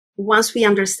once we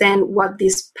understand what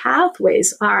these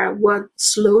pathways are, what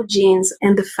slow genes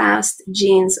and the fast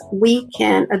genes, we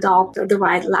can adopt the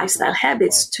right lifestyle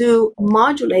habits to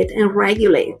modulate and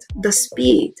regulate the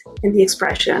speed and the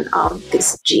expression of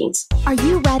these genes. Are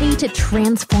you ready to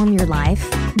transform your life?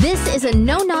 This is a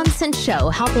no-nonsense show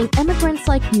helping immigrants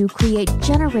like you create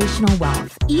generational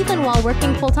wealth, even while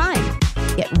working full-time.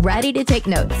 Get ready to take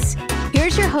notes.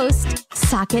 Here's your host,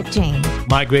 Saket Jain.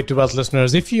 Migrate to Wealth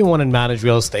listeners, if you want to manage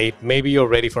real estate, maybe you're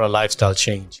ready for a lifestyle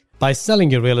change. By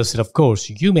selling your real estate, of course,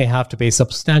 you may have to pay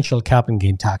substantial capital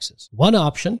gain taxes. One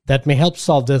option that may help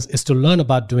solve this is to learn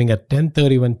about doing a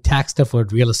 1031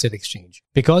 tax-deferred real estate exchange.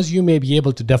 Because you may be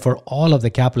able to defer all of the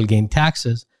capital gain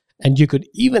taxes, and you could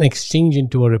even exchange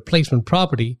into a replacement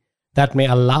property that may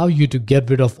allow you to get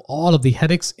rid of all of the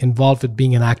headaches involved with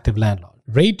being an active landlord.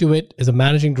 Ray DeWitt is a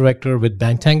managing director with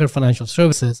Bantanger Financial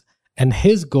Services, and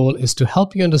his goal is to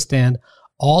help you understand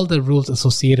all the rules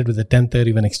associated with the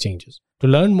 1031 exchanges. To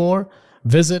learn more,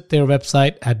 visit their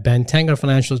website at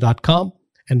bantangerfinancials.com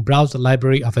and browse the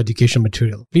library of education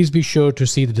material. Please be sure to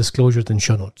see the disclosures and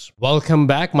show notes. Welcome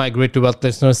back, Migrate to Wealth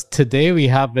listeners. Today we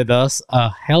have with us a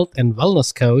health and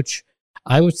wellness coach.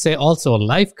 I would say also a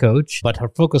life coach, but her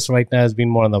focus right now has been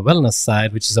more on the wellness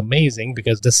side, which is amazing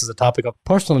because this is a topic of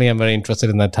personally I'm very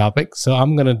interested in that topic. So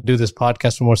I'm going to do this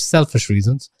podcast for more selfish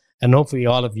reasons. And hopefully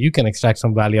all of you can extract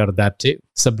some value out of that too.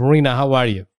 Sabrina, how are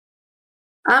you?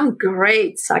 I'm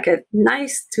great, Saket.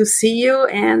 Nice to see you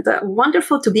and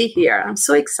wonderful to be here. I'm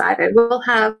so excited. We'll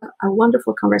have a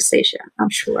wonderful conversation, I'm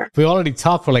sure. We already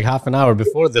talked for like half an hour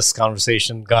before this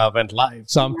conversation went live.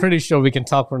 So I'm pretty sure we can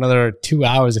talk for another 2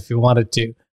 hours if we wanted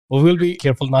to. But we'll be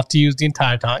careful not to use the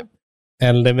entire time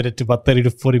and limit it to about 30 to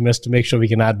 40 minutes to make sure we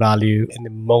can add value in the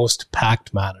most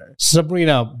packed manner.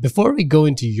 Sabrina, before we go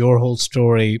into your whole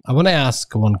story, I want to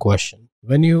ask one question.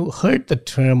 When you heard the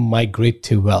term migrate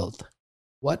to wealth,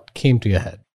 what came to your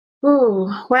head?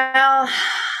 Oh, well,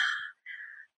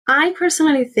 I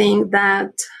personally think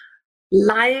that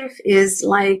life is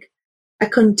like a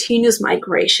continuous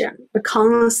migration, a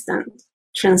constant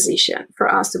transition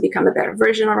for us to become a better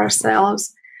version of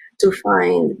ourselves, to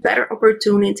find better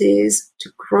opportunities,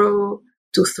 to grow,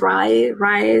 to thrive,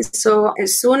 right? So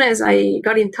as soon as I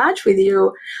got in touch with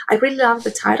you, I really love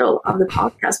the title of the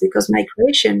podcast because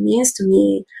migration means to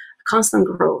me a constant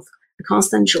growth, a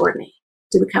constant journey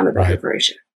to become a better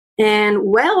version. And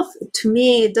wealth to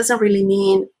me, it doesn't really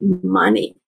mean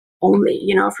money only.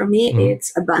 You know, for me,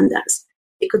 it's abundance.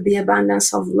 It could be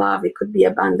abundance of love. It could be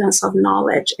abundance of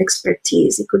knowledge,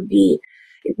 expertise. It could be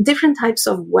different types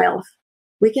of wealth.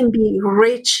 We can be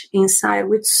rich inside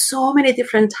with so many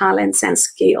different talents and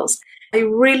skills. I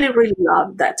really, really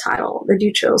love that title that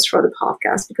you chose for the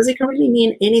podcast because it can really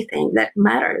mean anything that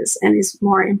matters and is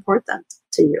more important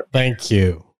to you. Thank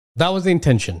you. That was the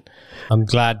intention. I'm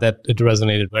glad that it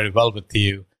resonated very well with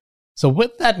you. So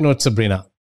with that note, Sabrina,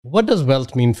 what does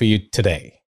wealth mean for you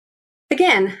today?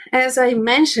 Again, as I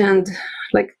mentioned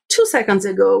like 2 seconds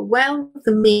ago, wealth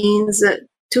means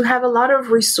to have a lot of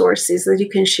resources that you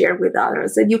can share with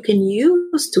others, that you can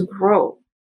use to grow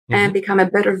and become a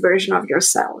better version of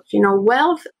yourself. You know,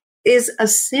 wealth is a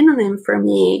synonym for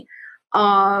me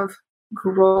of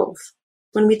growth.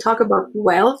 When we talk about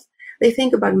wealth, they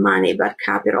think about money, about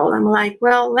capital. I'm like,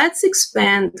 well, let's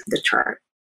expand the term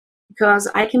because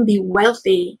I can be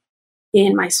wealthy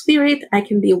in my spirit. I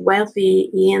can be wealthy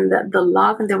in the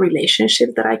love and the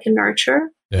relationship that I can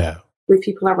nurture with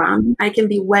people around me. I can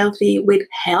be wealthy with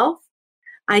health.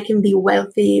 I can be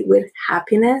wealthy with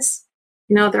happiness.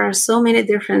 You know, there are so many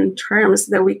different terms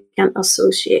that we can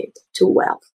associate to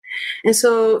wealth. And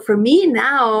so for me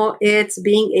now, it's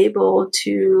being able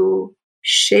to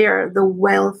share the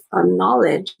wealth of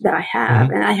knowledge that I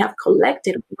have and I have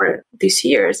collected over these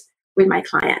years with my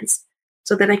clients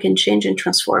so that I can change and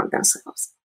transform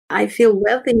themselves. I feel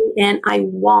wealthy and I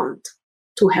want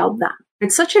to help them.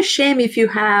 It's such a shame if you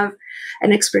have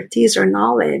an expertise or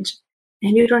knowledge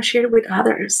and you don't share it with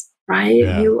others, right?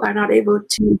 Yeah. You are not able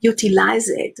to utilize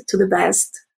it to the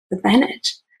best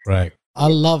advantage. Right. I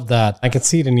love that. I can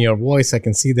see it in your voice. I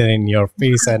can see that in your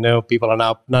face. I know people are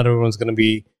not everyone's going to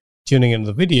be tuning into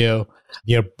the video.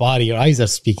 Your body, your eyes are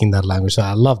speaking that language. So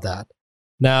I love that.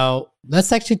 Now,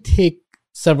 let's actually take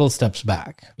several steps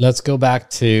back. Let's go back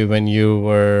to when you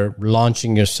were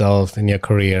launching yourself in your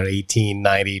career, 18,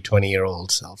 90,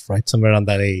 20-year-old self, right? Somewhere around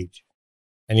that age.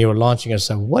 And you were launching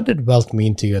yourself. What did wealth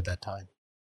mean to you at that time?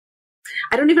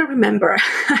 I don't even remember.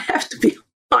 I have to be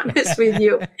honest with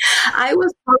you. I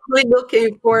was probably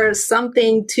looking for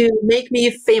something to make me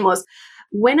famous.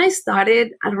 When I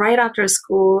started, right after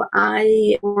school,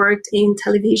 I worked in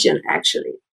television,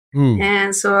 actually.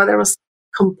 And so there was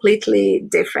completely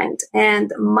different.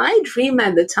 And my dream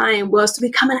at the time was to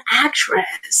become an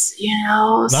actress,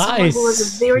 someone who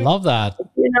was very, Love that.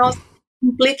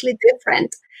 completely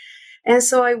different. And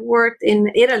so I worked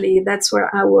in Italy. That's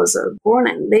where I was born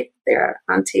and lived there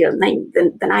until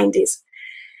the 90s.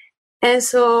 And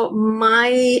so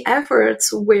my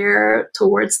efforts were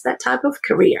towards that type of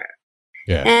career.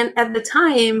 Yeah. And at the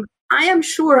time, I am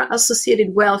sure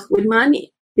associated wealth with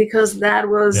money, because that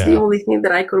was the only thing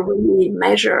that I could really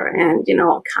measure and,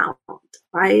 count,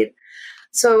 right?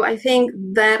 So I think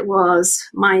that was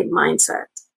my mindset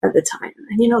at the time.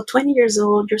 And, 20 years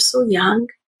old, you're so young.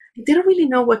 I didn't really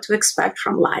know what to expect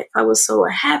from life. I was so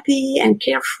happy and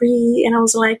carefree, and I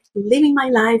was like living my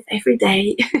life every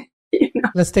day.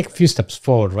 Let's take a few steps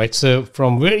forward, right? So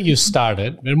from where you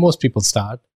started, where most people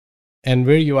start, and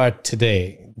where you are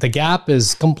today, the gap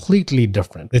is completely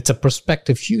different. It's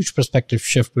a huge perspective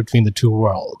shift between the two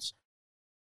worlds.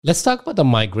 Let's talk about the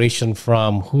migration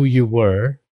from who you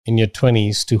were in your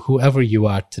 20s to whoever you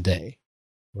are today,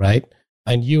 right?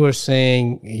 And you were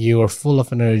saying you were full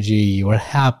of energy, you were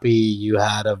happy, you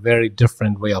had a very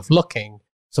different way of looking.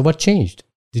 So what changed?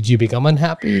 Did you become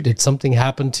unhappy? Did something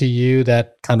happen to you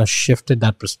that kind of shifted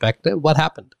that perspective? What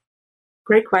happened?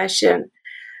 Great question.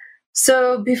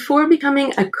 So before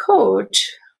becoming a coach,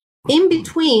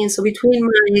 between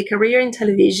my career in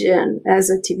television as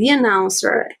a TV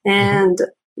announcer and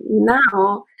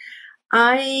now,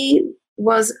 I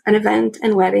was an event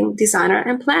and wedding designer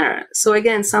and planner. So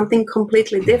again, something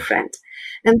completely different.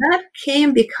 And that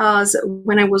came because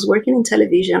when I was working in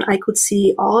television, I could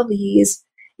see all these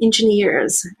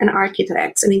engineers and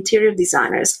architects and interior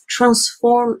designers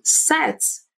transform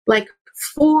sets, like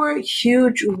 4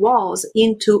 huge walls,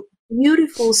 into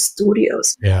beautiful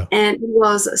studios. Yeah. And it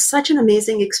was such an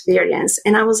amazing experience.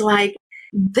 And I was like,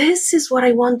 this is what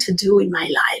I want to do in my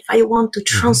life. I want to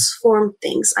transform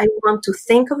things. I want to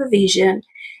think of a vision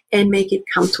and make it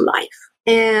come to life.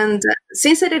 And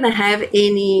since I didn't have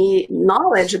any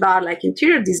knowledge about like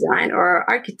interior design or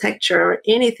architecture or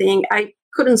anything, I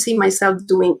couldn't see myself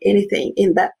doing anything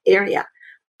in that area.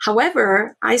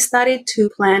 However, I started to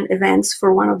plan events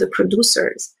for one of the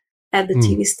producers at the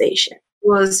TV station.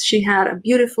 She had a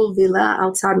beautiful villa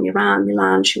outside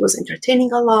Milan. She was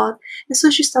entertaining a lot. And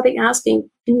so she started asking,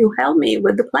 can you help me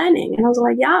with the planning? And I was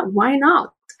like, yeah, why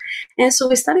not? And so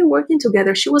we started working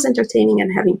together. She was entertaining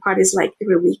and having parties like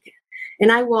every weekend.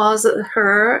 And I was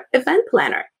her event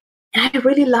planner. And I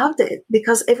really loved it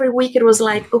because every week it was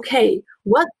like, okay,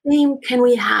 what theme can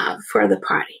we have for the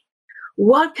party?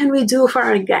 What can we do for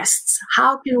our guests?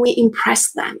 How can we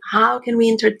impress them? How can we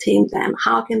entertain them?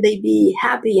 How can they be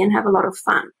happy and have a lot of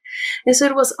fun? And so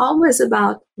it was always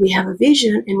about, we have a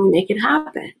vision and we make it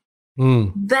happen.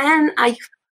 Then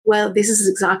this is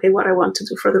exactly what I want to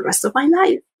do for the rest of my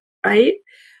life, right?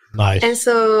 Nice. And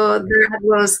so that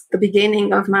was the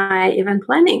beginning of my event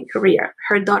planning career.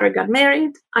 Her daughter got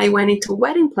married. I went into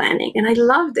wedding planning and I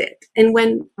loved it. And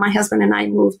when my husband and I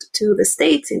moved to the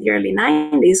States in the early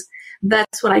 90s,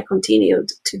 that's what I continued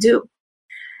to do.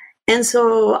 And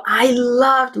so I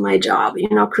loved my job,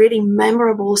 creating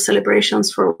memorable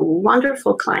celebrations for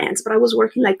wonderful clients, but I was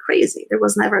working like crazy. There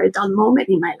was never a dull moment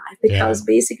in my life because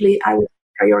basically I was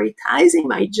prioritizing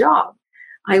my job.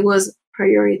 I was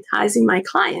prioritizing my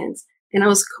clients, and I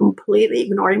was completely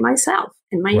ignoring myself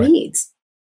and my needs.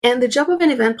 And the job of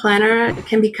an event planner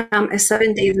can become a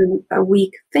 7 days a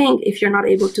week thing if you're not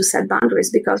able to set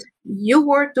boundaries, because you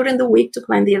work during the week to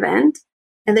plan the event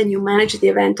and then you manage the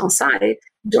event on site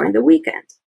during the weekend.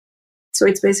 So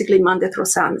it's basically Monday through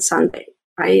Sunday,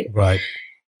 right? Right.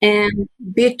 And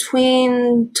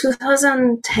between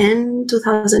 2010,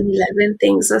 2011,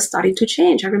 things started to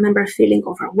change. I remember feeling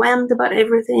overwhelmed about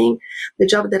everything. The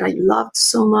job that I loved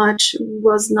so much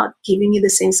was not giving me the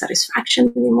same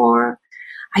satisfaction anymore.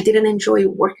 I didn't enjoy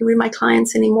working with my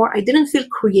clients anymore. I didn't feel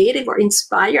creative or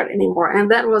inspired anymore.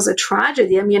 And that was a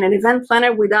tragedy. I mean, an event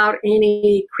planner without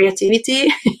any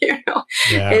creativity,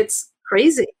 it's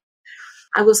crazy.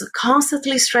 I was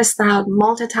constantly stressed out.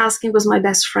 Multitasking was my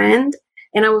best friend.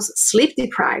 And I was sleep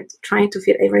deprived, trying to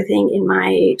fit everything in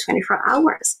my 24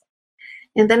 hours.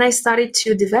 And then I started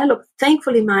to develop,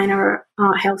 thankfully, minor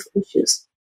health issues.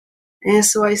 And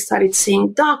so I started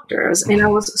seeing doctors, and I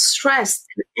was stressed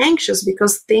and anxious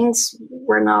because things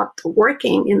were not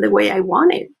working in the way I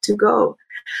wanted to go.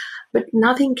 But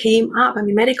nothing came up. I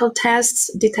mean, medical tests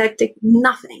detected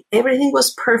nothing. Everything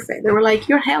was perfect. They were like,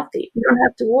 you're healthy. You don't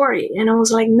have to worry. And I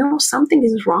was like, no, something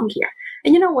is wrong here.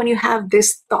 And when you have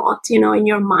this thought, in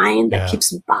your mind that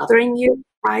keeps bothering you,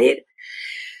 right?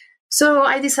 So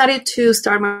I decided to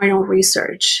start my own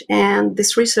research, and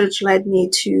this research led me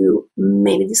to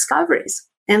many discoveries.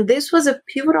 And this was a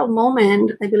pivotal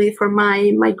moment, I believe, for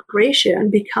my migration,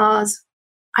 because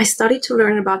I started to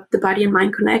learn about the body and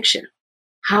mind connection,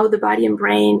 how the body and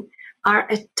brain are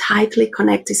a tightly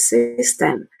connected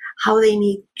system, how they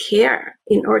need care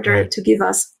in order to give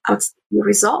us outstanding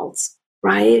results,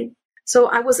 right? So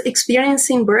I was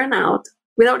experiencing burnout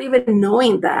without even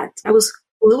knowing that. I was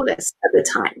clueless at the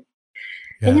time.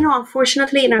 Yeah. And,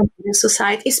 unfortunately, in our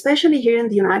society, especially here in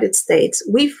the United States,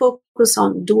 we focus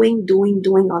on doing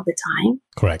all the time.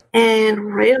 Correct.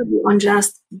 And rarely on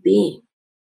just being,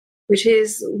 which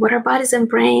is what our bodies and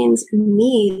brains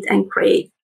need and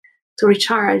crave to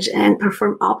recharge and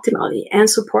perform optimally and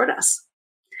support us.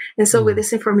 And so with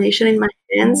this information in my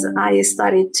hands, I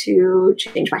started to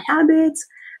change my habits.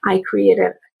 I created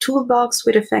a toolbox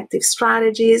with effective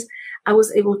strategies. I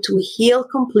was able to heal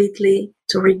completely,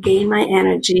 to regain my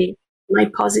energy, my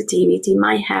positivity,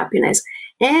 my happiness.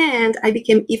 And I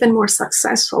became even more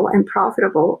successful and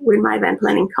profitable with my event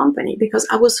planning company because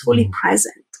I was fully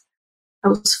present. I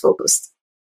was focused.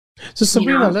 So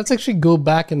Sabrina, let's actually go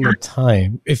back in the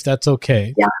time, if that's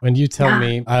okay. Yeah. When you tell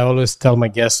me, I always tell my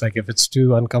guests, like, if it's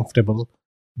too uncomfortable,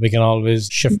 we can always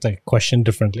shift the question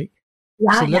differently.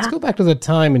 So let's go back to the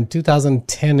time in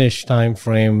 2010-ish time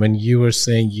frame when you were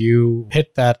saying you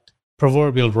hit that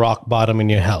proverbial rock bottom in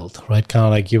your health, right? Kind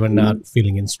of like you were not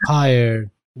feeling inspired.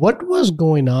 What was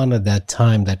going on at that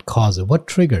time that caused it? What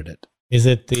triggered it? Is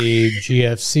it the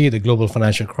GFC, the global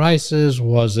financial crisis?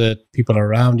 Was it people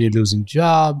around you losing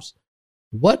jobs?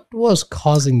 What was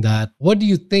causing that? What do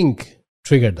you think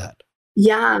triggered that?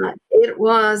 Yeah, it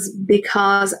was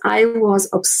because I was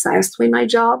obsessed with my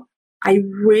job. I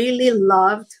really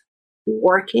loved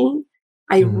working.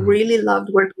 I really loved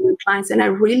working with clients, and I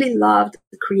really loved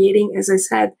creating, as I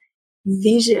said,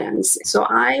 visions. So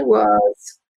I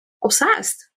was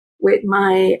obsessed with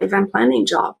my event planning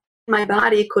job. My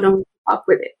body couldn't keep up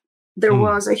with it. There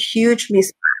was a huge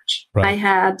mismatch. Right. I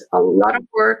had a lot of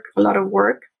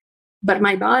work, but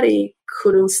my body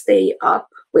couldn't stay up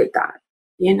with that,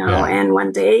 and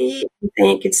one day I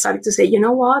think it started to say, you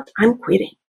know what, I'm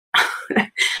quitting.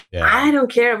 I don't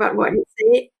care about what you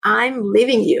say. I'm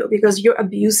leaving you because you're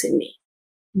abusing me.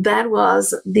 That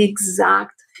was the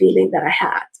exact feeling that I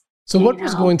had. So what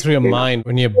was going through your mind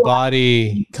when your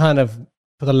body kind of,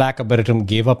 for the lack of a better term,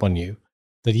 gave up on you?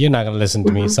 That you're not going to listen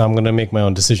to me, so I'm going to make my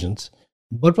own decisions.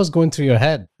 What was going through your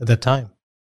head at that time?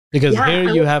 Because here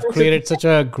you have created such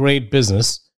a great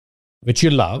business, which you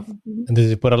love, and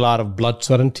you put a lot of blood,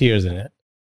 sweat, and tears in it.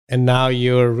 And now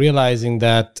you're realizing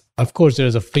that, of course,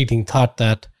 there's a fleeting thought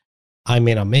that I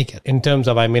may not make it. In terms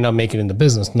of I may not make it in the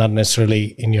business, not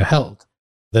necessarily in your health.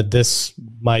 That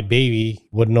my baby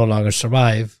would no longer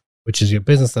survive, which is your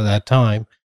business at that time,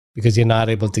 because you're not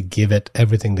able to give it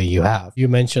everything that you have. You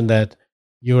mentioned that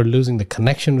you were losing the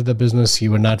connection with the business.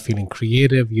 You were not feeling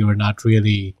creative. You were not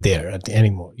really there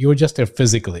anymore. You were just there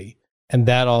physically. And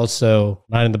that also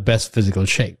not in the best physical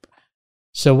shape.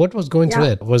 So what was going through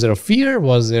it? Was there a fear?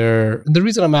 The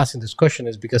reason I'm asking this question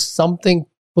is because something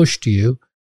pushed you.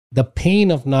 The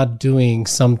pain of not doing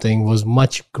something was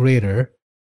much greater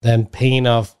than pain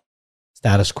of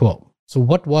status quo. So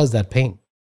what was that pain?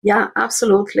 Yeah,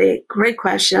 absolutely. Great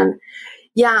question.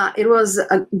 Yeah, it was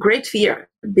a great fear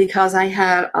because I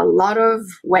had a lot of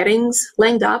weddings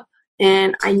lined up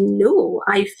and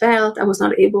I felt I was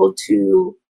not able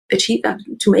to achieve them,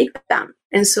 to make them.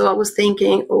 And so I was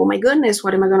thinking, oh my goodness,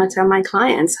 what am I going to tell my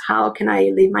clients? How can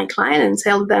I leave my client and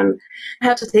tell them I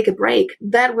have to take a break?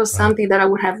 That was something that I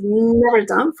would have never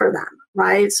done for them,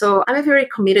 right? So I'm a very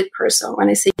committed person. When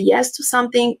I say yes to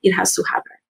something, it has to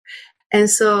happen. And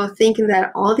so thinking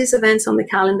that all these events on the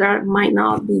calendar might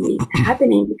not be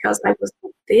happening because I was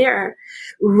not there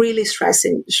really stressed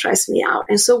me out.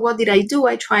 And so what did I do?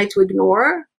 I tried to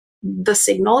ignore the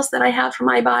signals that I had from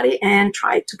my body and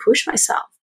tried to push myself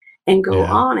and go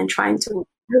on and trying to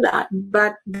do that.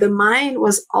 But the mind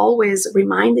was always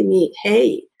reminding me,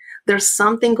 hey, there's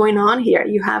something going on here.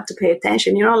 You have to pay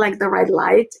attention. Like the red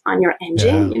light on your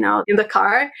engine, in the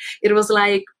car. It was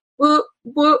like, woo,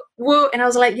 woo, woo. And I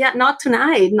was like, yeah, not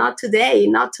tonight, not today,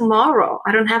 not tomorrow.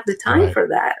 I don't have the time for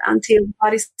that. Until the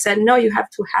body said, no, you have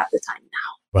to have the time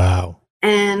now. Wow.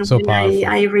 And so when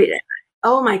I read it,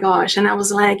 oh my gosh. And I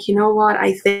was like, you know what?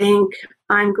 I think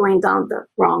I'm going down the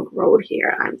wrong road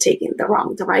here. I'm taking the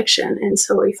wrong direction. And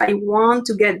so if I want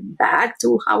to get back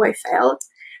to how I felt,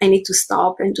 I need to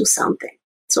stop and do something.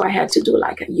 So I had to do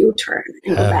like a U-turn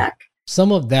and go back.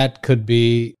 Some of that could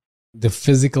be the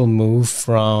physical move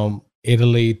from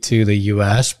Italy to the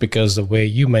US, because the way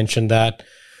you mentioned that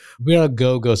we're a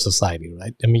go-go society,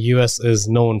 right? I mean, US is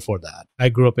known for that. I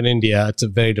grew up in India. It's a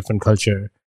very different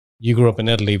culture. You grew up in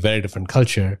Italy, very different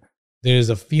culture. There's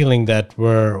a feeling that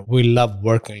we love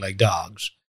working like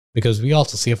dogs because we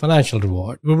also see a financial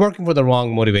reward. We're working for the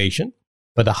wrong motivation,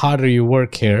 but the harder you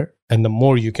work here and the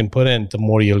more you can put in, the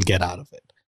more you'll get out of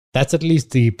it. That's at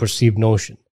least the perceived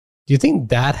notion. Do you think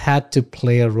that had to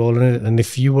play a role in it? And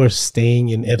if you were staying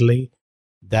in Italy,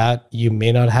 that you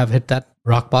may not have hit that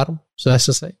rock bottom, so that's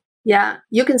to say? Yeah,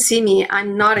 you can see me.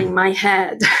 I'm nodding my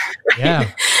head.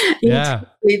 Yeah. Yeah.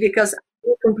 Because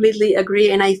I completely agree.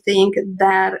 And I think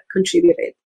that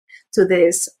contributed to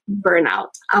this burnout.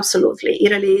 Absolutely.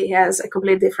 Italy has a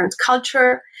completely different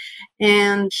culture.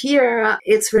 And here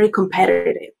it's very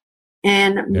competitive.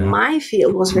 And my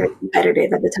field was very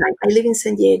competitive at the time. I live in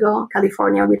San Diego,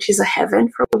 California, which is a heaven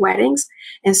for weddings.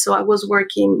 And so I was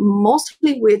working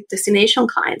mostly with destination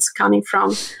clients coming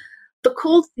from the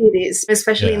cold cities,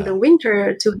 especially in the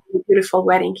winter, to do a beautiful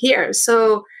wedding here.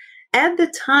 So at the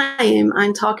time,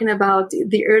 I'm talking about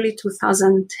the early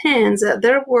 2010s,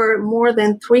 there were more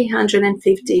than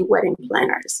 350 wedding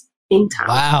planners in town.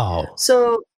 Wow.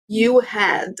 So you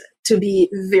had to be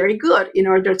very good in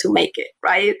order to make it,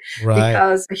 right?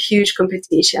 Because a huge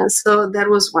competition. So that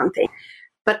was one thing.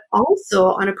 But also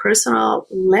on a personal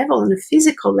level, on a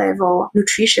physical level,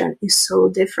 nutrition is so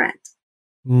different.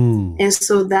 And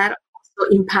so that also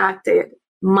impacted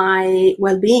my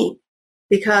well-being.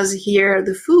 Because here,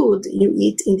 the food you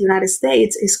eat in the United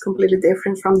States is completely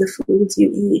different from the foods you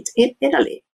eat in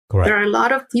Italy. Correct. There are a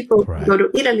lot of people who go to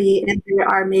Italy and they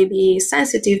are maybe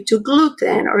sensitive to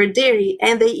gluten or dairy,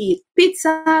 and they eat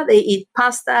pizza, they eat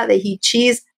pasta, they eat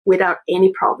cheese without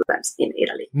any problems in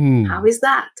Italy. How is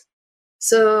that?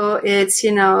 So it's,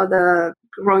 the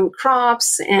growing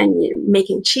crops and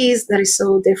making cheese that is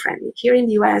so different. Here in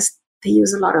the US, they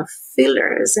use a lot of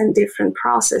fillers and different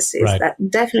processes that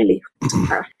definitely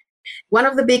hurt. One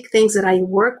of the big things that I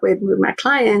work with my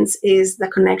clients is the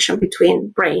connection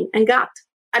between brain and gut.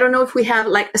 I don't know if we have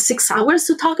like 6 hours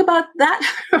to talk about that,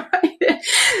 right?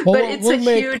 Well, but it's we'll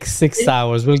make huge 6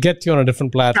 hours. We'll get you on a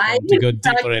different platform to go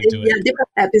deeper into it. Yeah, different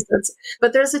episodes.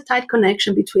 But there's a tight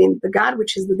connection between the gut,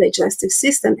 which is the digestive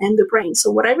system, and the brain. So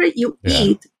whatever you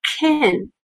eat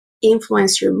can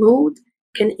influence your mood,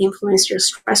 can influence your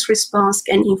stress response,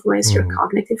 can influence your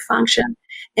cognitive function.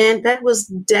 And that was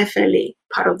definitely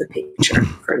part of the picture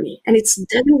for me. And it's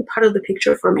definitely part of the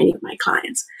picture for many of my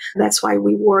clients. That's why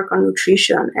we work on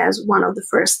nutrition as one of the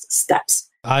first steps.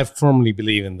 I firmly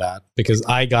believe in that because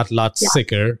I got a lot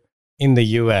sicker in the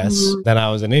US than I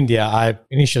was in India. I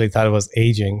initially thought it was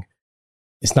aging.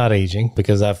 It's not aging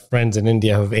because I have friends in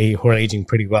India who are aging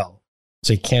pretty well.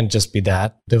 So it can't just be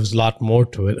that. There was a lot more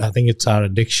to it. I think it's our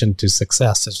addiction to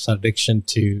success. It's our addiction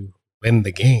to win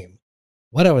the game.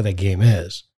 Whatever the game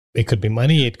is. It could be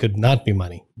money. It could not be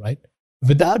money, right?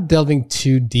 Without delving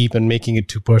too deep and making it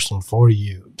too personal for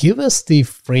you, give us the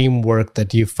framework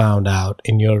that you found out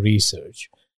in your research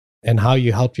and how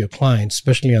you help your clients,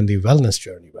 especially on the wellness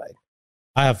journey, right?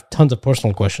 I have tons of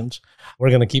personal questions. We're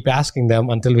going to keep asking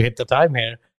them until we hit the time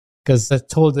here because I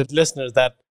told the listeners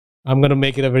that I'm going to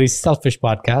make it a very selfish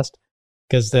podcast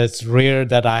because it's rare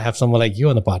that I have someone like you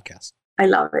on the podcast. I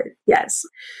love it. Yes.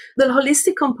 The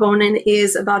holistic component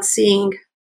is about seeing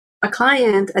a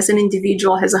client as an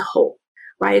individual, as a whole,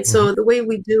 right? So the way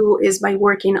we do is by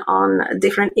working on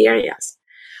different areas.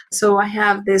 So I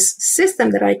have this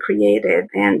system that I created,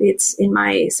 and it's in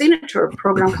my signature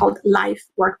program called Life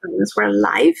Work Balance, where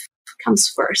life comes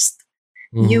first.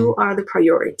 You are the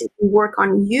priority. You work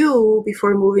on you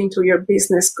before moving to your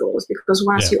business goals, because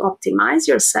once you optimize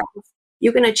yourself,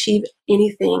 you can achieve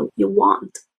anything you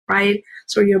want, right?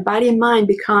 So your body and mind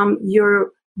become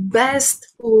your best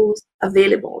tools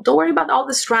available. Don't worry about all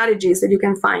the strategies that you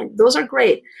can find. Those are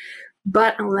great.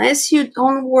 But unless you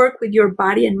don't work with your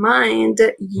body and mind,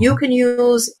 you can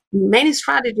use many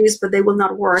strategies, but they will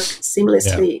not work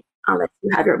seamlessly unless you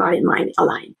have your body and mind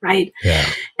aligned, right?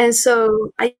 And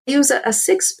so I use a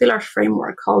 6-pillar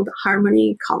framework called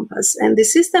Harmony Compass. And the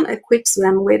system equips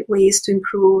them with ways to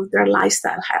improve their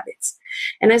lifestyle habits.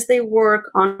 And as they work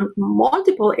on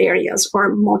multiple areas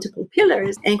or multiple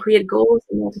pillars and create goals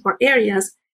in multiple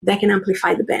areas, they can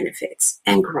amplify the benefits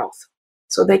and growth.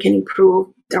 So they can improve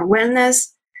their wellness,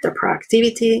 their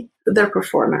productivity, their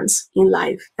performance in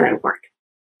life and at work.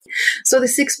 So the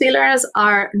 6 pillars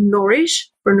are nourish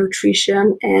for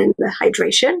nutrition and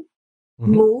hydration,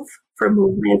 move for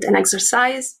movement and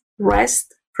exercise,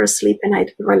 rest for sleep and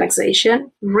night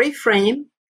relaxation, reframe,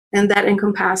 and that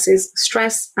encompasses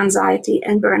stress, anxiety,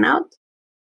 and burnout,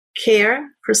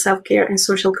 care for self-care and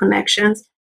social connections,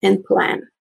 and plan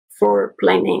for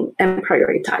planning and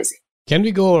prioritizing. Can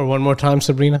we go over one more time,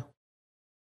 Sabrina?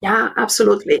 Yeah,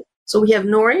 absolutely. So we have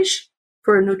nourish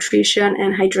for nutrition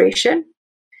and hydration.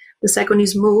 The second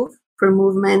is move for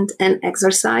movement and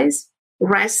exercise.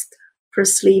 Rest for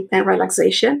sleep and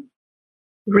relaxation.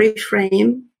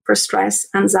 Reframe for stress,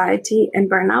 anxiety, and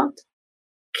burnout.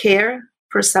 Care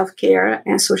for self-care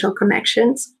and social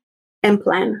connections. And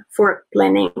plan for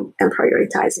planning and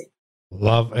prioritizing.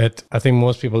 Love it. I think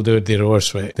most people do it the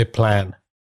reverse way. They plan.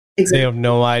 Exactly. They have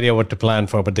no idea what to plan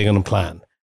for, but they're going to plan.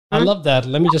 I love that.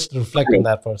 Let me just reflect on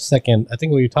that for a second. I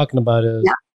think what you're talking about is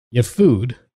your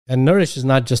food. And nourish is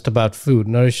not just about food.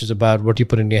 Nourish is about what you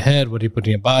put in your head, what you put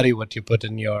in your body, what you put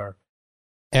in your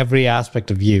every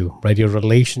aspect of you, right? Your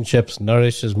relationships.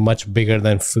 Nourish is much bigger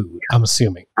than food, I'm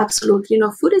assuming. Absolutely.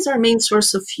 Food is our main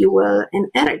source of fuel and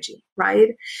energy, right?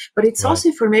 But it's also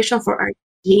information for our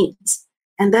genes.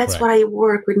 And that's why I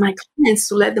work with my clients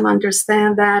to let them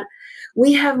understand that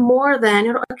we have more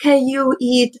than, okay, you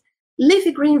eat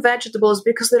leafy green vegetables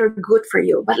because they're good for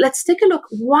you. But let's take a look.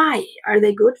 Why are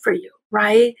they good for you,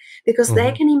 right? Because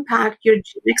they can impact your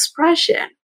gene expression.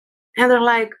 And they're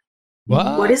like,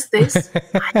 what is this?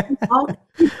 I don't know.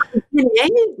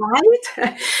 Right?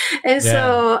 And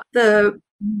so the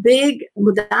big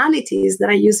modalities that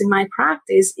I use in my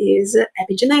practice is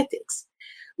epigenetics,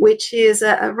 which is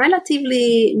a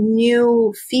relatively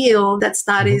new field that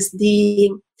studies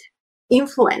the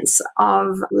influence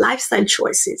of lifestyle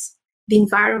choices, the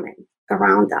environment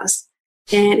around us,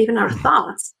 and even our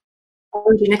thoughts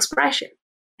on gene expression.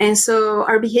 And so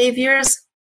our behaviors,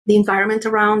 the environment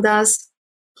around us,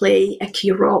 play a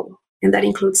key role. And that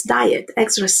includes diet,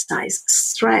 exercise,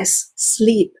 stress,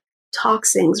 sleep,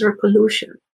 toxins, or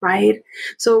pollution, right?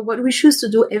 So what we choose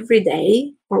to do every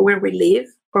day, or where we live,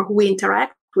 or who we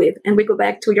interact with, and we go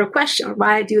back to your question,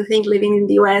 why do you think living in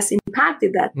the US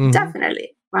impacted that?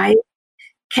 Definitely, right?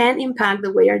 Can impact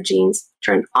the way our genes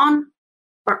turn on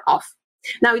or off.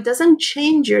 Now, it doesn't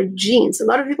change your genes. A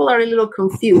lot of people are a little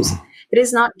confused. It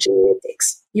is not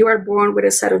genetics. You are born with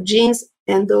a set of genes,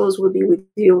 and those will be with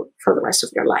you for the rest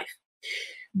of your life.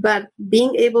 But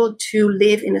being able to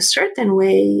live in a certain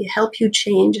way help you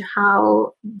change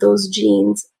how those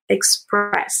genes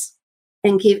express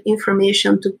and give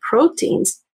information to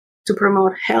proteins to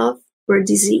promote health or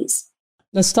disease.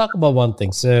 Let's talk about one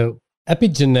thing. So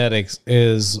epigenetics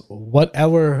is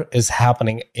whatever is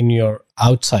happening in your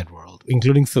outside world,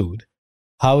 including food.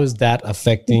 How is that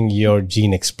affecting your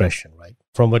gene expression, right?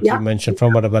 From what you mentioned,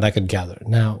 from what I could gather.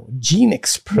 Now, gene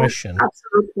expression,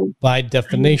 by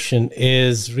definition,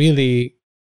 is really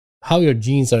how your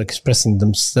genes are expressing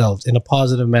themselves in a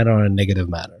positive manner or a negative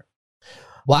manner.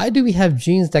 Why do we have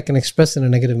genes that can express in a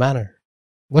negative manner?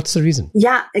 What's the reason?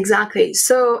 Yeah, exactly.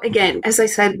 So again, as I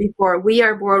said before, we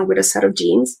are born with a set of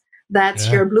genes. That's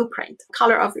your blueprint,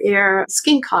 color of hair,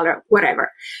 skin color,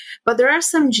 whatever. But there are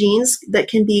some genes that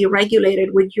can be regulated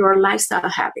with your lifestyle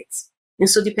habits. And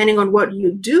so depending on what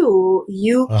you do,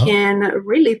 you can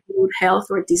really promote health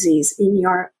or disease in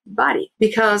your body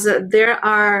because there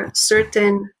are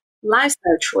certain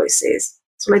lifestyle choices.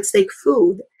 So let's take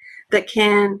food that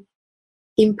can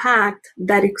impact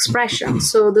that expression.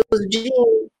 So those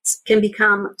genes can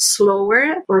become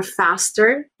slower or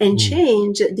faster and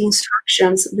change the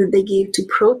instructions that they give to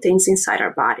proteins inside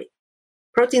our body.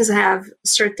 Proteins have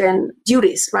certain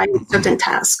duties, right? Certain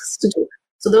tasks to do.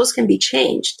 So those can be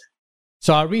changed.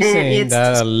 So are we saying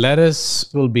that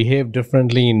lettuce will behave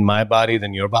differently in my body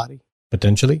than your body,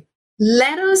 potentially?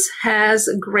 Lettuce has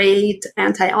great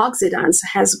antioxidants,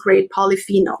 has great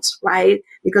polyphenols, right?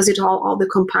 Because it all the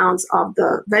compounds of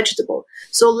the vegetable.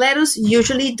 So lettuce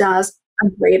usually does a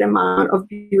great amount of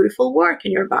beautiful work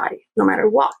in your body, no matter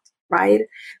what, right?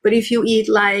 But if you eat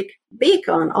like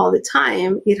bacon all the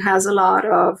time, it has a lot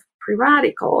of free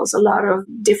radicals, a lot of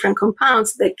different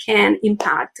compounds that can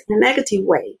impact in a negative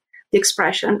way the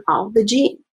expression of the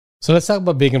gene. So let's talk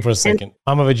about bacon for a second.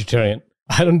 I'm a vegetarian.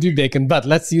 I don't do bacon, but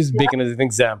let's use bacon as an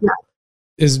example.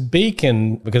 Is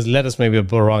bacon, because lettuce may be a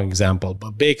wrong example,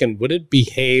 but bacon, would it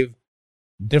behave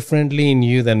differently in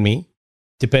you than me,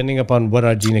 depending upon what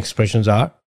our gene expressions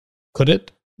are? Could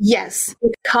it? Yes,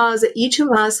 because each of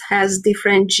us has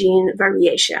different gene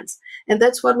variations. And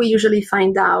that's what we usually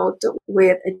find out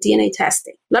with DNA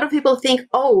testing. A lot of people think,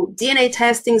 oh, DNA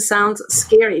testing sounds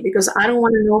scary because I don't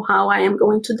want to know how I am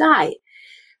going to die.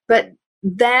 But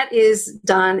that is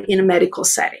done in a medical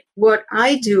setting. What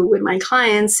I do with my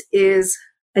clients is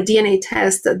a DNA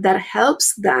test that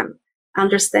helps them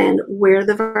understand where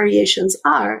the variations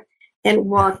are and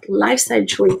what lifestyle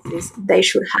choices they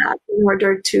should have in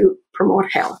order to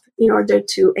promote health, in order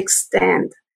to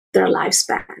extend their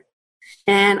lifespan.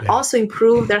 and also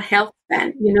improve their health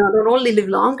span. Not only live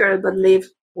longer, but live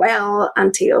well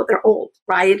until they're old,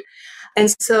 right?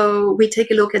 And so we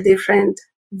take a look at different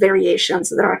variations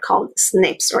that are called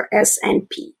SNPs or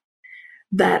SNP.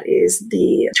 That is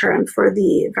the term for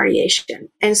the variation.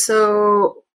 And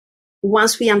so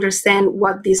once we understand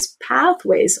what these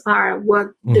pathways are, what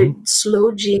the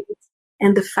slow genes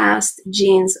and the fast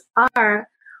genes are,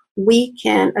 we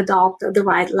can adopt the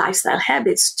right lifestyle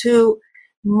habits to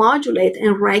modulate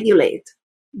and regulate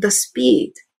the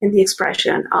speed and the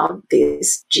expression of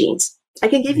these genes. I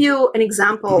can give you an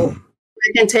example.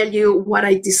 I can tell you what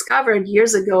I discovered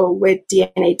years ago with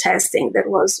DNA testing that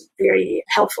was very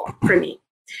helpful for me.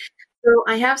 So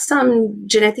I have some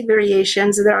genetic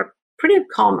variations that are pretty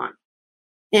common.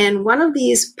 And one of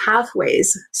these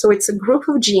pathways, so it's a group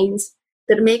of genes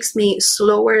that makes me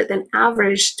slower than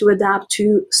average to adapt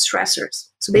to stressors.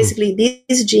 So basically,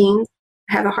 these genes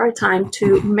have a hard time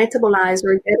to metabolize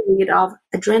or get rid of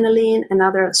adrenaline and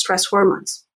other stress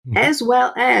hormones. As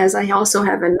well as I also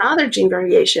have another gene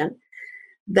variation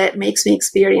that makes me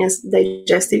experience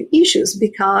digestive issues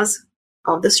because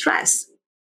of the stress.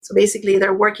 So basically,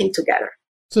 they're working together.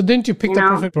 So didn't you pick the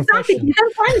perfect profession? You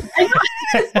can find it. I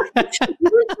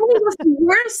know. It was the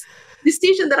worst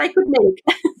decision that I could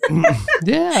make.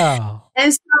 Yeah.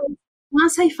 And so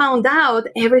once I found out,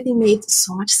 everything made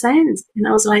so much sense. And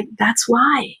I was like, that's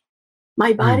why.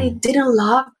 My body didn't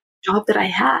love the job that I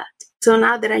had. So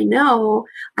now that I know,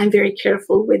 I'm very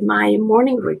careful with my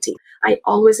morning routine. I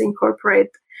always incorporate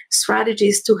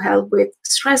strategies to help with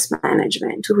stress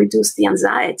management, to reduce the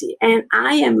anxiety. And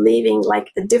I am living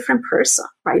like a different person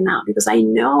right now because I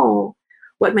know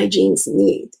what my genes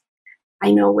need.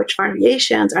 I know which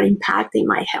variations are impacting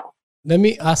my health. Let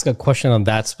me ask a question on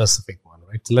that specific one,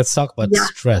 right? So let's talk about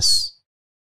stress.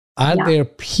 Are there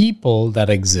people that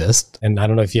exist, and I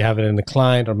don't know if you have it in a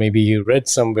client or maybe you read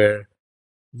somewhere,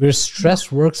 where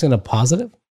stress works in a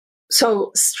positive?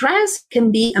 So stress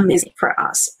can be amazing for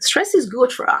us. Stress is good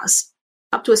for us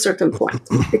up to a certain point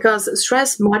because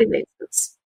stress motivates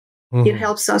us. It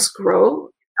helps us grow,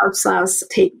 it helps us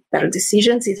take better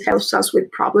decisions, it helps us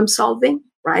with problem solving,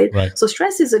 right? So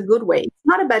stress is a good way. It's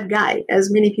not a bad guy,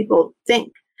 as many people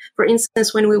think. For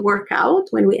instance, when we work out,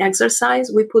 when we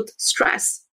exercise, we put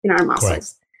stress in our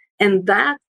muscles. And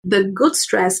that's the good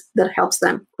stress that helps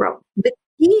them grow. The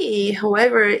key,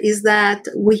 however, is that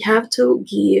we have to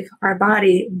give our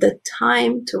body the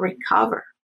time to recover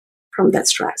from that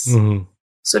stress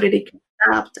so that it can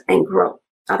adapt and grow.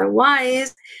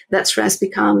 Otherwise, that stress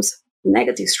becomes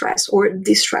negative stress or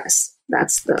distress.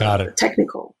 That's the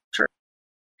technical term.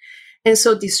 And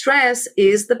so distress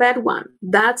is the bad one.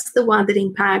 That's the one that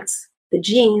impacts the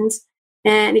genes,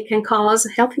 and it can cause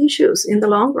health issues in the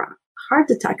long run.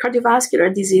 Heart attack,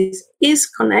 cardiovascular disease is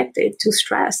connected to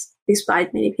stress,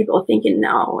 despite many people thinking,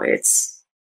 no, it's...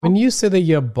 When you say that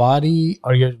your body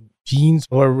or your genes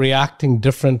were reacting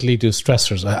differently to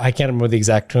stressors, I can't remember the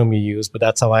exact term you used, but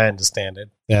that's how I understand it,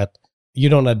 that you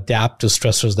don't adapt to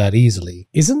stressors that easily.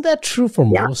 Isn't that true for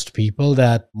most people,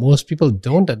 that most people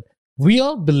don't? We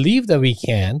all believe that we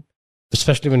can,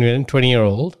 especially when we're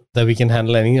 20-year-old, that we can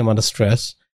handle any amount of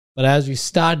stress. But as we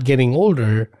start getting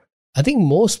older, I think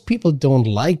most people don't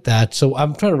like that. So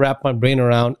I'm trying to wrap my brain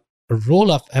around a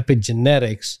role of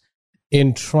epigenetics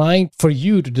in trying for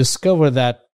you to discover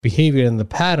that behavior and the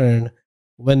pattern,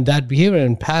 when that behavior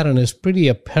and pattern is pretty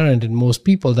apparent in most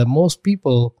people, that most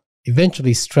people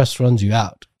eventually stress runs you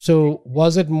out. So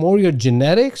was it more your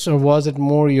genetics, or was it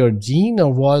more your gene,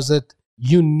 or was it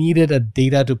you needed a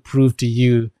data to prove to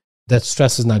you that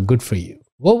stress is not good for you?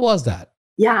 What was that?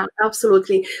 Yeah,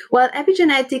 absolutely. Well,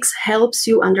 epigenetics helps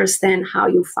you understand how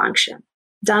you function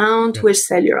down to a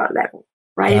cellular level,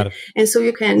 right? And so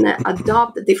you can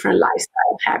adopt different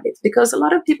lifestyle habits, because a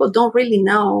lot of people don't really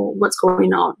know what's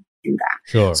going on in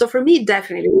that. So for me,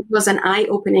 definitely, it was an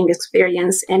eye-opening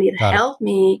experience, and it helped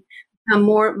me become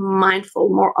more mindful,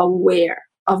 more aware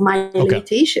of my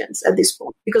limitations at this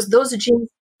point, because those genes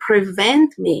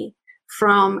prevent me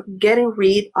from getting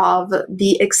rid of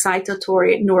the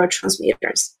excitatory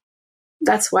neurotransmitters.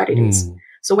 That's what it is.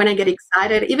 So when I get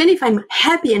excited, even if I'm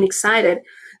happy and excited,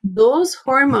 those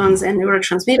hormones and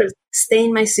neurotransmitters stay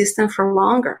in my system for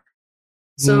longer.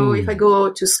 So if I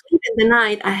go to sleep in the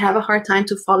night, I have a hard time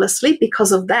to fall asleep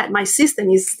because of that. My system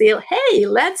is still, hey,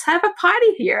 let's have a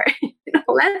party here.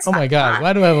 Let's oh my God, fun.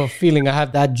 Why do I have a feeling I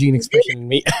have that gene expression in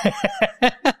me?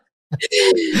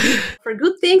 For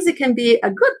good things, it can be a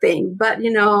good thing. But,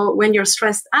 when you're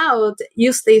stressed out,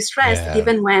 you stay stressed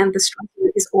even when the stress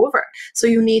is over. So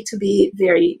you need to be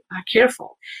very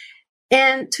careful.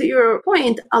 And to your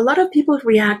point, a lot of people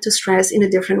react to stress in a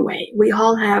different way. We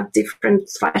all have different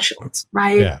thresholds,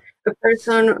 right? Yeah. A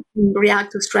person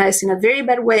react to stress in a very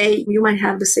bad way. You might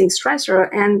have the same stressor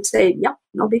and say, yeah,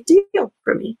 no big deal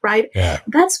for me, right? Yeah.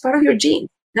 That's part of your gene.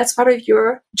 That's part of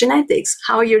your genetics,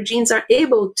 how your genes are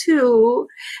able to,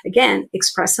 again,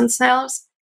 express themselves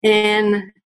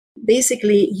and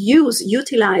basically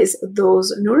utilize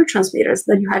those neurotransmitters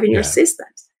that you have in your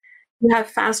systems. You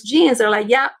have fast genes. They're like,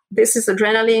 yeah, this is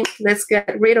adrenaline. Let's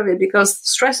get rid of it because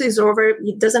stress is over.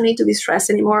 It doesn't need to be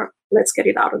stressed anymore. Let's get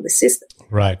it out of the system.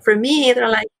 Right. For me, they're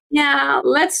like, yeah,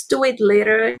 let's do it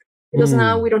later because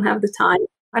now we don't have the time.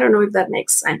 I don't know if that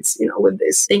makes sense, with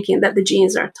this thinking that the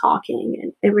genes are talking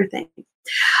and everything.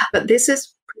 But this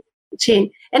is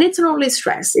change. And it's not only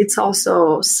stress. It's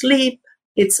also sleep.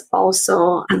 It's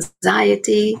also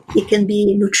anxiety. It can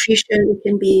be nutrition. It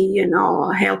can be,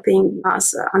 helping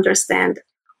us understand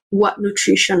what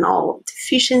nutritional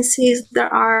deficiencies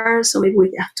there are. So maybe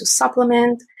we have to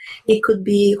supplement. It could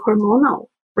be hormonal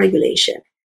regulation.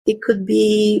 It could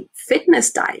be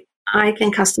fitness diet. I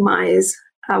can customize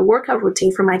a workout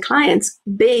routine for my clients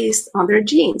based on their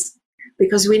genes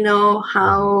because we know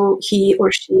how he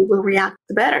or she will react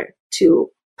better to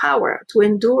power, to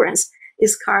endurance.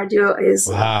 Is cardio, is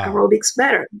aerobics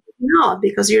better? No,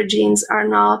 because your genes are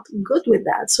not good with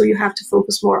that. So you have to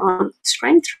focus more on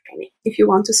strength training if you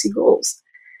want to see goals.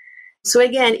 So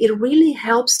again, it really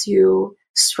helps you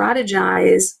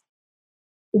strategize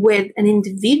with an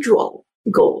individual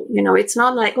goal. It's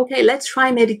not like, okay, let's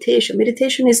try meditation.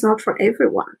 Meditation is not for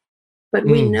everyone, but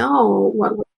we know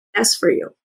what works best for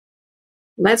you.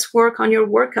 Let's work on your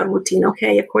workout routine.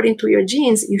 Okay, according to your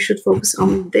genes, you should focus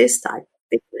on this type of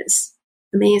fitness.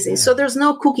 Amazing. Yeah. So there's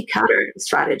no cookie cutter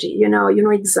strategy. You know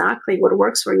exactly what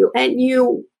works for you and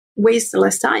you waste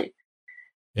less time,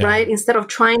 right? Instead of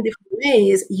trying different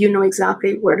ways, you know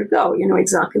exactly where to go. You know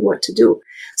exactly what to do.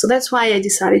 So that's why I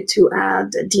decided to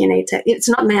add DNA tech. It's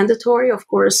not mandatory. Of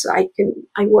course, I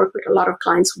work with a lot of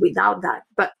clients without that,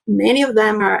 but many of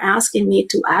them are asking me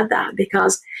to add that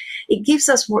because it gives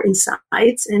us more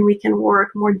insights and we can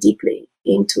work more deeply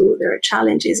into their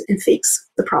challenges and fix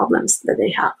the problems that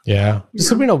they have. Yeah.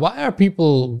 Sabrina, why are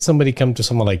somebody come to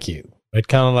someone like you, right?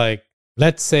 Kind of like,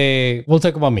 let's say, we'll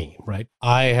talk about me, right?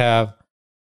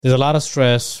 There's a lot of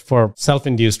stress for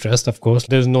self-induced stress, of course.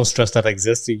 There's no stress that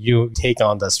exists. You take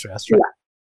on that stress, right? Yeah.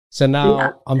 So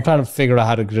now I'm trying to figure out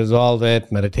how to resolve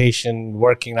it, meditation,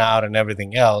 working out, and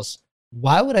everything else.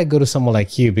 Why would I go to someone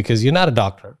like you? Because you're not a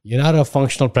doctor. You're not a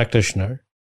functional practitioner.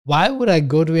 Why would I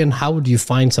go to you and how would you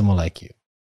find someone like you?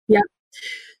 Yeah.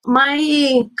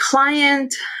 My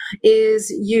client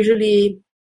is usually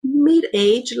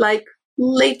mid-age, like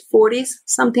late 40s,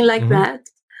 something like that.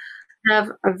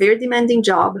 Have a very demanding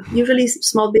job, usually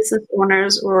small business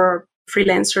owners or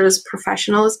freelancers,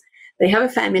 professionals. They have a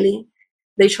family.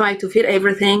 They try to fit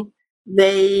everything.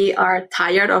 They are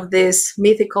tired of this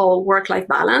mythical work-life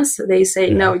balance. They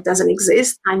say, no, it doesn't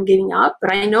exist. I'm giving up.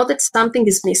 But I know that something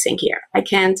is missing here. I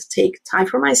can't take time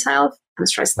for myself. I'm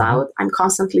stressed out. I'm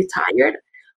constantly tired.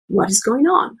 What is going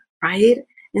on, right?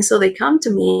 And so they come to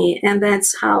me, and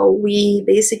that's how we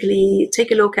basically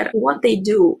take a look at what they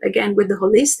do. Again, with the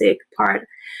holistic part,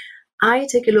 I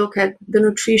take a look at the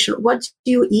nutrition. What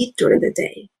do you eat during the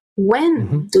day?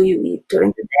 When do you eat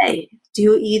during the day? Do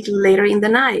you eat later in the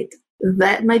night?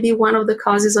 That might be one of the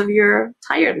causes of your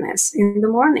tiredness in the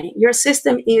morning. Your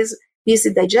system is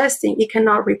busy digesting. It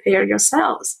cannot repair your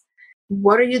cells.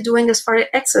 What are you doing as far as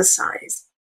exercise?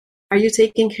 Are you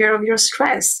taking care of your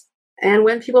stress? And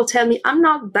when people tell me I'm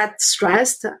not that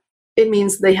stressed, it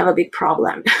means they have a big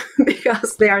problem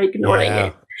because they are ignoring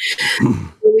it.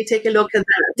 We take a look at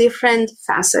the different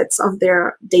facets of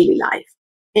their daily life.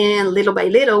 And little by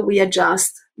little, we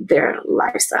adjust their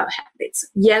lifestyle habits.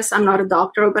 Yes, I'm not a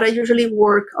doctor, but I usually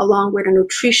work along with a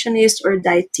nutritionist or a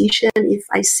dietitian if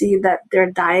I see that their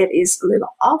diet is a little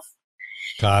off.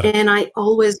 Got it. And I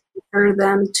always refer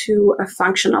them to a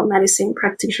functional medicine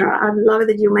practitioner. I love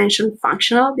that you mentioned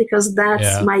functional because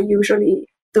that's usually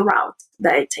the route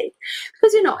that I take.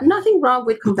 Because, nothing wrong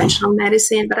with conventional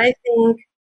medicine, but I think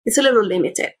it's a little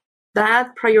limited.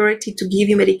 That priority to give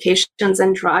you medications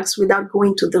and drugs without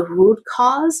going to the root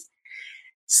cause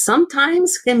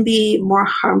sometimes can be more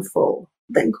harmful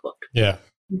than good. Yeah.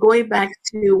 Going back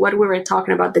to what we were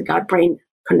talking about, the gut-brain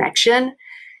connection,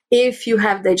 if you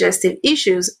have digestive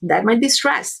issues, that might be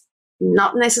stress,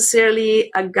 not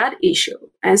necessarily a gut issue.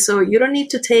 And so you don't need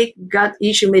to take gut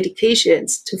issue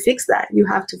medications to fix that. You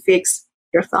have to fix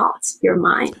your thoughts, your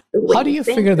mind. The way How do you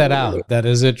think, figure that the way out? you- That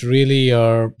is it really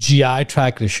your GI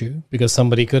tract issue? Because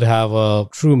somebody could have a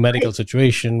true medical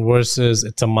situation versus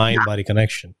it's a mind-body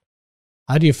connection.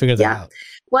 How do you figure that Yeah. out?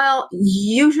 Well,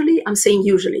 usually, I'm saying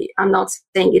usually, I'm not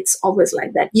saying it's always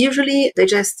like that. Usually,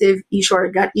 digestive issue or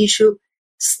gut issue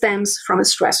stems from a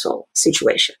stressful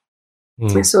situation.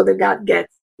 And so the gut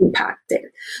gets impacted.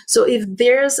 So if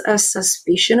there's a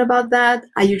suspicion about that,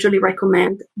 I usually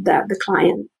recommend that the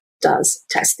client does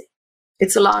testing.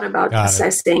 It's a lot about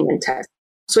assessing and testing.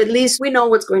 So at least we know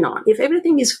what's going on. If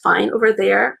everything is fine over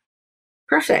there,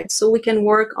 perfect. So we can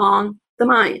work on the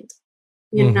mind.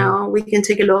 You know, we can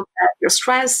take a look at your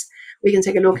stress. We can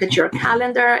take a look at your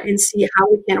calendar and see how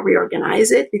we can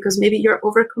reorganize it, because maybe you're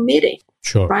overcommitting,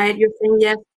 right? You're saying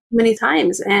yes many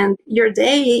times and your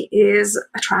day is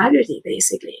a tragedy,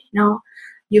 basically. You know,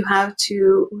 you have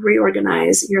to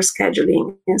reorganize your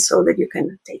scheduling and so that you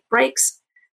can take breaks,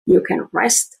 you can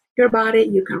rest your body,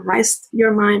 you can rest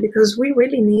your mind, because we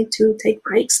really need to take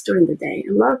breaks during the day.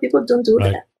 A lot of people don't do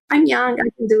that. I'm young, I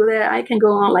can do that. I can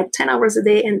go on like 10 hours a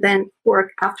day and then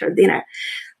work after dinner.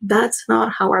 That's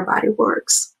not how our body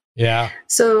works. Yeah.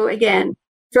 So again,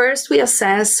 first we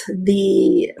assess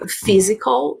the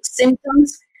physical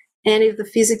symptoms. And if the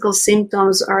physical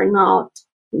symptoms are not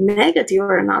negative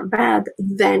or not bad,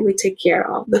 then we take care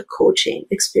of the coaching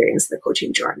experience, the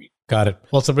coaching journey. Got it.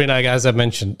 Well, Sabrina, as I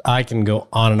mentioned, I can go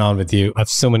on and on with you. I have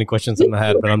so many questions in my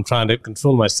head, but I'm trying to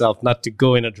control myself not to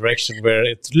go in a direction where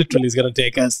it literally is going to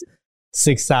take us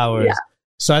 6 hours. Yeah.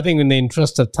 So I think in the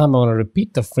interest of time, I want to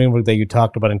repeat the framework that you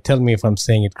talked about and tell me if I'm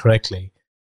saying it correctly.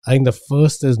 I think the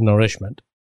first is nourishment.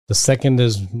 The second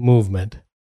is movement.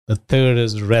 The third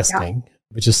is resting,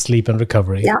 which is sleep and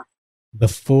recovery. Yeah. The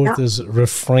fourth is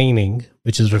refraining,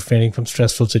 which is refraining from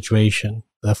stressful situation.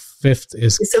 The fifth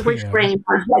is it's a refrain,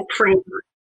 like framework.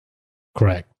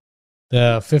 Correct.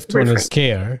 The fifth one is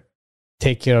care.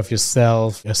 Take care of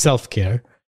yourself, your self-care.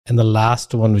 And the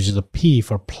last one, which is a P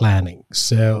for planning.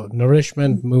 So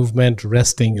nourishment, movement,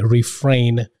 resting,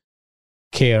 refrain,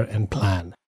 care, and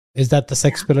plan. Is that the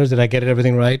 6 pillars? Did I get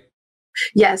everything right?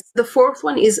 Yes. The fourth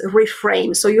one is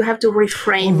reframe. So you have to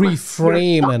reframe.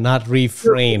 Reframe and not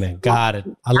refrain. Got it.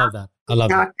 I love that. I love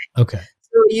that. Okay.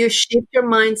 So you shift your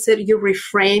mindset, you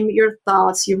reframe your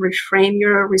thoughts, you reframe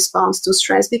your response to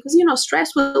stress, because, you know,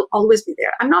 stress will always be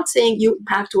there. I'm not saying you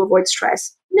have to avoid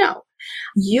stress. No,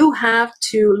 you have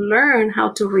to learn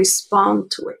how to respond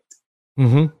to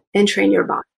it and train your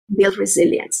body, build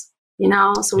resilience, you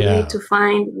know, so we need to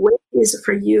find ways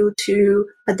for you to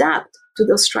adapt to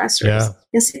those stressors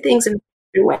and see things in a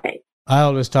different way. I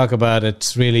always talk about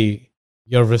it's really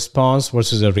your response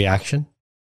versus a reaction.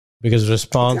 Because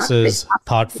response is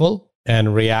thoughtful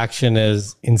and reaction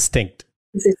is instinct.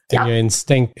 And your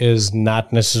instinct is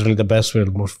not necessarily the best way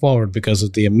to move forward because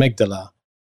of the amygdala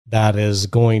that is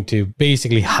going to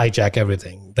basically hijack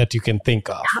everything that you can think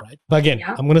of. Right? But again,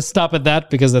 I'm going to stop at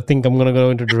that because I think I'm going to go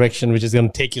into a direction which is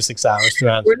going to take you 6 hours to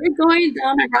answer. We're going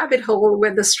down a rabbit hole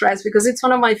with the stress because it's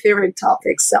one of my favorite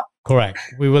topics. So correct.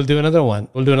 We will do another one.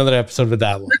 We'll do another episode with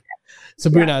that one.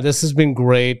 Sabrina, this has been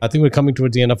great. I think we're coming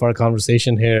towards the end of our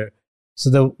conversation here.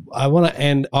 So I want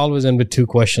to always end with 2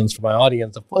 questions for my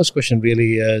audience. The first question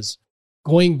really is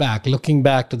looking back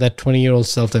to that 20-year-old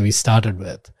self that we started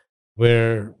with,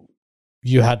 where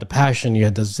you had the passion, you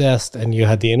had the zest, and you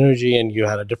had the energy, and you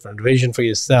had a different vision for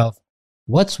yourself.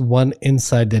 What's one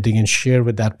insight that you can share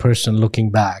with that person looking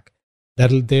back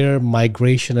that'll their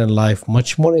migration in life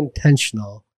much more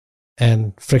intentional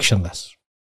and frictionless?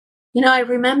 You know, I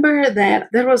remember that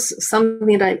there was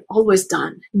something that I've always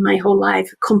done in my whole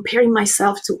life, comparing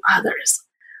myself to others.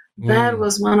 That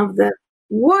was one of the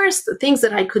worst things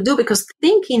that I could do, because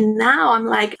thinking now, I'm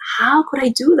like, how could I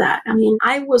do that? I mean,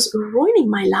 I was ruining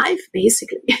my life,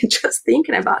 basically, just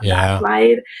thinking about that,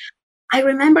 right? I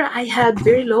remember I had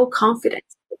very low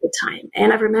confidence at the time.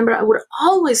 And I remember I would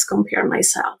always compare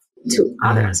myself to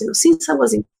others. You know, since I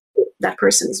was in that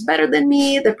person is better than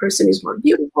me. The person is more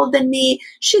beautiful than me.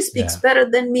 She speaks better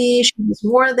than me. She knows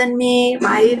more than me,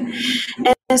 right?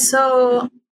 And so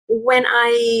when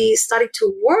I started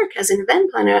to work as an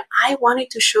event planner, I wanted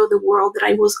to show the world that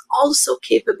I was also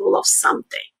capable of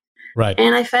something. Right.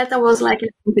 And I felt I was like in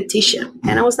a competition,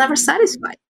 and I was never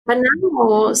satisfied. But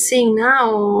now, seeing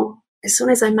now, as soon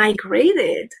as I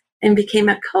migrated and became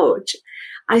a coach,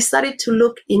 I started to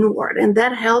look inward, and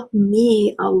that helped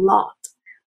me a lot.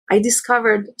 I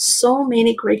discovered so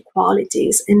many great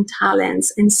qualities and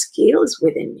talents and skills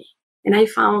within me. And I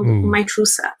found my true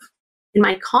self. And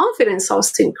my confidence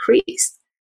also increased.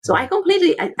 So I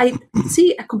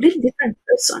see a completely different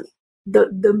person.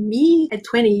 The me at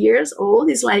 20 years old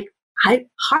is like I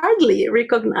hardly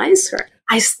recognize her.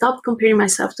 I stopped comparing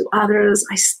myself to others.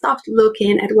 I stopped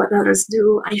looking at what others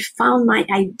do. I found my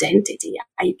identity.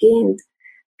 I gained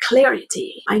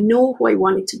clarity. I know who I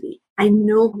wanted to be. I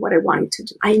know what I wanted to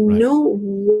do. I know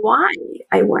why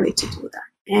I wanted to do that.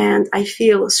 And I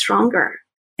feel stronger.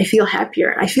 I feel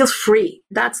happier. I feel free.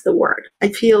 That's the word. I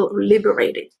feel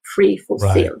liberated, free,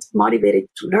 fulfilled, motivated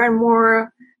to learn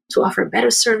more, to offer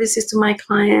better services to my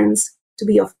clients, to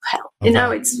be of help. You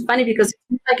know, it's funny because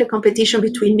it's like a competition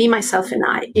between me, myself, and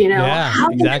I. You know, how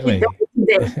exactly.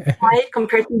 Today, right,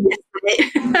 compared to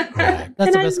yesterday.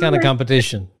 That's the best kind of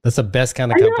competition. That's the best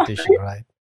kind of competition, right?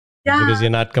 Yeah. Because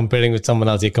you're not comparing with someone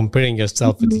else. You're comparing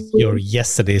yourself with your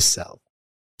yesterday's self.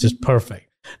 Just perfect.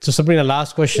 So Sabrina,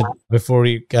 last question before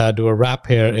we do a wrap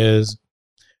here is,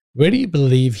 where do you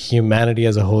believe humanity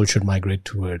as a whole should migrate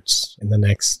towards in the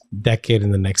next decade, in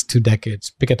the next 2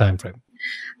 decades? Pick a time frame.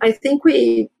 I think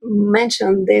we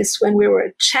mentioned this when we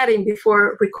were chatting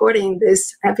before recording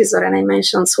this episode, and I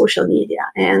mentioned social media.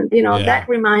 And, you know, that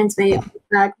reminds me of the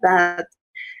fact that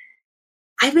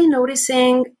I've been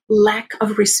noticing lack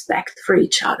of respect for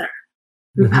each other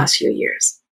in the past few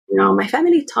years. You know, my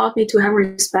family taught me to have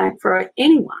respect for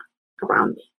anyone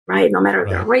around me, right? No matter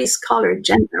their race, color,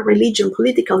 gender, religion,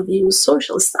 political views,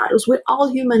 social status, we're all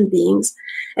human beings.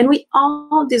 And we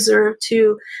all deserve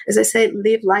to, as I said,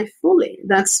 live life fully.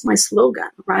 That's my slogan,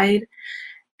 right?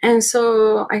 And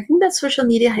so I think that social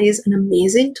media is an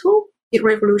amazing tool. It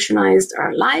revolutionized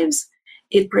our lives.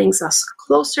 It brings us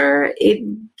closer. It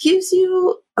gives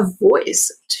you a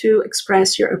voice to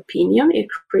express your opinion. It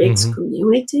creates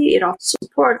community. It offers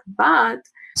support. But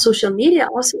social media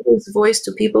also gives voice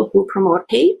to people who promote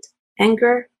hate,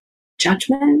 anger,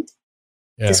 judgment,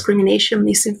 discrimination,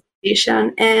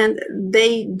 misinformation, and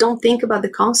they don't think about the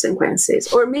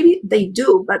consequences. Or maybe they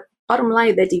do, but bottom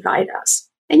line, they divide us.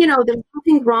 And, you know, there's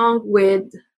nothing wrong with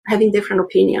having different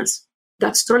opinions.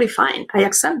 That's totally fine. I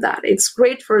accept that. It's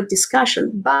great for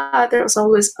discussion, but there's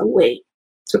always a way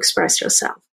to express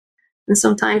yourself. And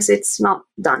sometimes it's not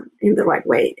done in the right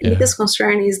way. The biggest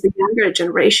concern is the younger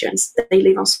generations. They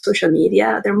live on social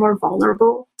media. They're more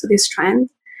vulnerable to this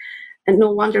trend. And no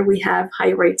wonder we have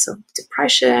high rates of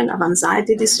depression, of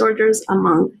anxiety disorders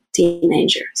among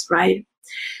teenagers, right?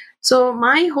 So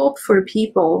my hope for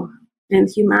people and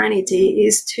humanity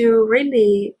is to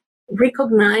really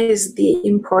recognize the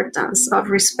importance of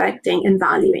respecting and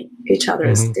valuing each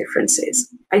other's differences.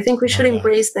 I think we should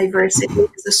embrace diversity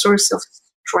as a source of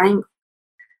strength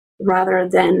rather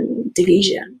than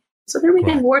division, so that we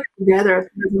can work together to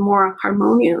have a more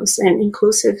harmonious and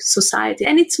inclusive society.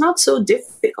 And it's not so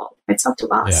difficult. It's up to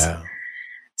us. Yeah.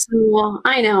 So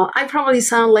I know I probably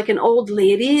sound like an old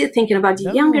lady thinking about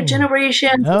the younger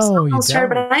generation. No,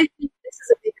 but I think this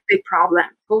is a big problem.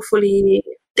 Hopefully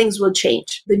things will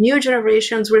change. The new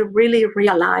generations will really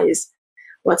realize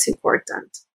what's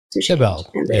important to change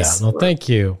in this world. Thank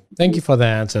you. Thank you for the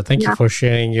answer. Thank you for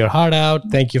sharing your heart out.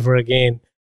 Thank you for, again,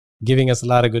 giving us a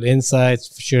lot of good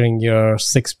insights, sharing your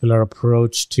 6-pillar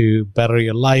approach to better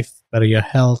your life, better your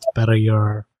health, better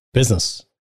your business,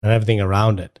 and everything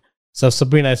around it. So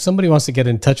Sabrina, if somebody wants to get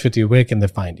in touch with you, where can they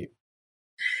find you?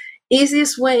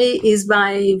 Easiest way is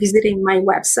by visiting my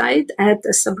website at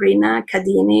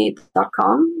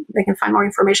sabrinacadini.com. They can find more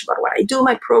information about what I do,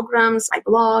 my programs, my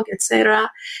blog, etc.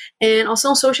 And also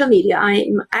on social media.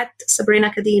 I'm at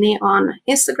Sabrina Cadini on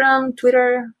Instagram,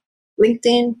 Twitter,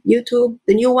 LinkedIn, YouTube,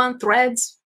 the new one,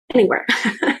 Threads, anywhere.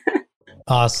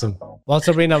 Awesome. Well,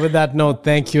 Sabrina, with that note,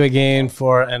 thank you again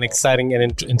for an exciting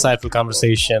and insightful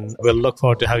conversation. We'll look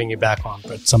forward to having you back on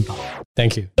at some time.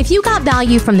 Thank you. If you got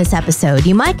value from this episode,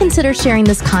 you might consider sharing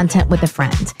this content with a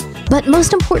friend. But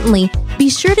most importantly, be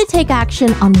sure to take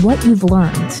action on what you've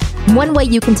learned. One way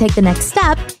you can take the next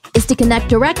step is to connect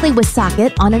directly with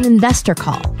Socket on an investor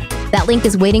call. That link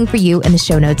is waiting for you in the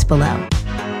show notes below.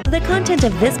 The content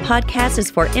of this podcast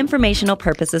is for informational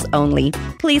purposes only.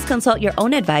 Please consult your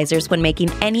own advisors when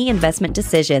making any investment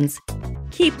decisions.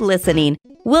 Keep listening.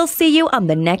 We'll see you on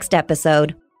the next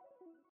episode.